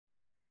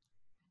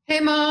Hey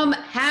Mom,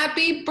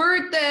 happy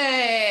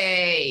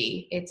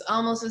birthday! It's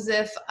almost as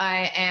if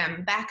I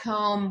am back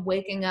home,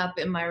 waking up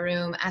in my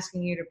room,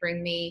 asking you to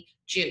bring me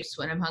juice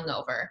when I'm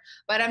hungover.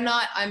 But I'm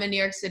not, I'm in New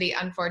York City.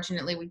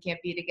 Unfortunately, we can't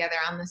be together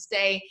on this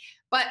day.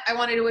 But I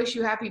wanted to wish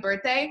you happy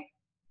birthday.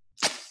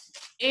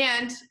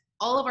 And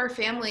all of our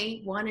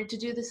family wanted to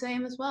do the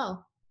same as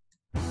well.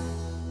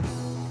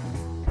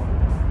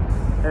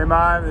 Hey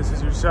Mom, this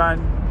is your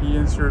son,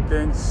 Ian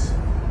Stewart-Binks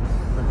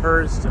the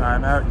first.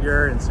 I'm out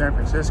here in San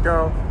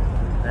Francisco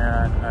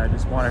and I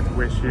just wanted to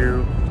wish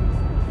you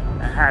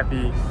a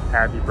happy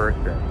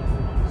birthday.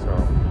 So,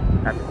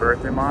 happy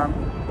birthday Mom,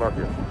 love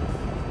you.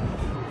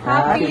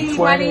 Happy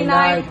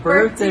 29th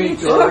birthday,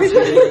 Georgie!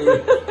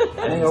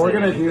 Hang on, we're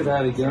gonna do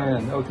that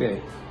again.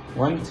 Okay,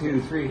 1,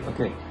 2, 3,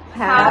 okay.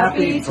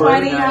 Happy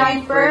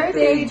 29th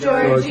birthday,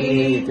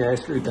 Georgie! Okay, I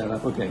screwed that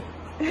up, okay.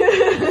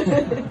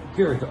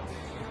 Here we go.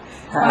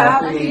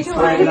 Happy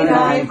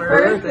 29th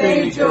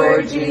birthday,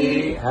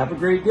 Georgie! Have a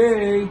great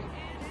day!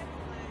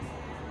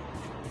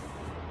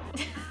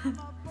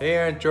 Hey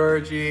Aunt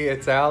Georgie,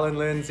 it's Alan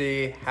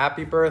Lindsay.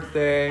 Happy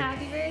birthday!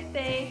 Happy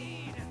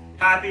birthday!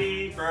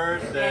 Happy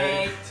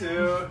birthday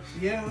to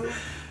you.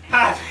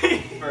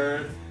 Happy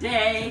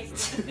birthday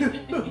to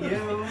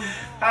you.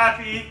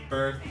 Happy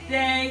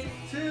birthday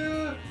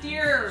to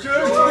Dear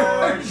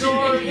Georgie.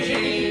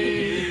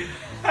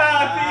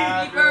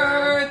 Happy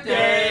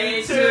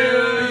birthday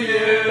to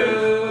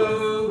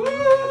you.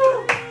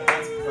 Woo!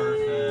 That's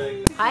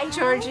perfect. Hi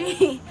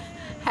Georgie,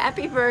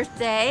 happy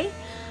birthday.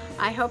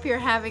 I hope you're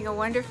having a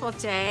wonderful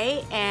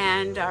day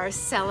and are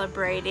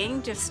celebrating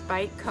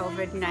despite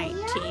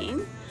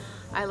COVID-19.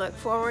 I look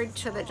forward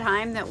to the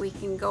time that we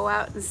can go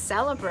out and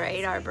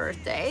celebrate our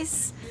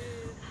birthdays.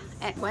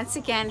 And once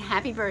again,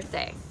 happy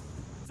birthday.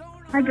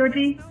 Hi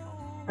Georgie,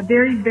 a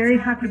very, very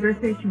happy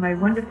birthday to my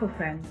wonderful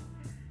friend.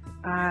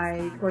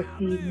 I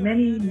foresee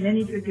many,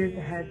 many good years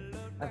ahead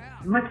of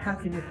much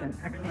happiness and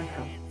excellent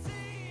health.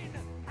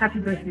 Happy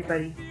birthday,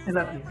 buddy. I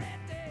love you.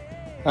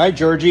 Hi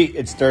Georgie,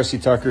 it's Darcy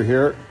Tucker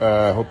here.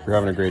 Hope you're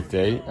having a great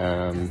day.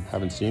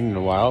 Haven't seen you in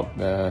a while.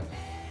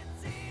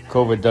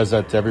 COVID does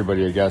that to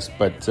everybody, I guess,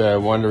 but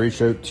wanted to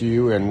reach out to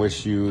you and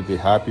wish you the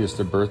happiest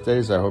of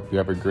birthdays. I hope you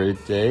have a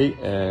great day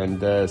and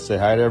say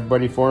hi to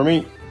everybody for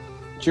me.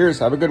 Cheers,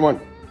 have a good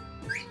one.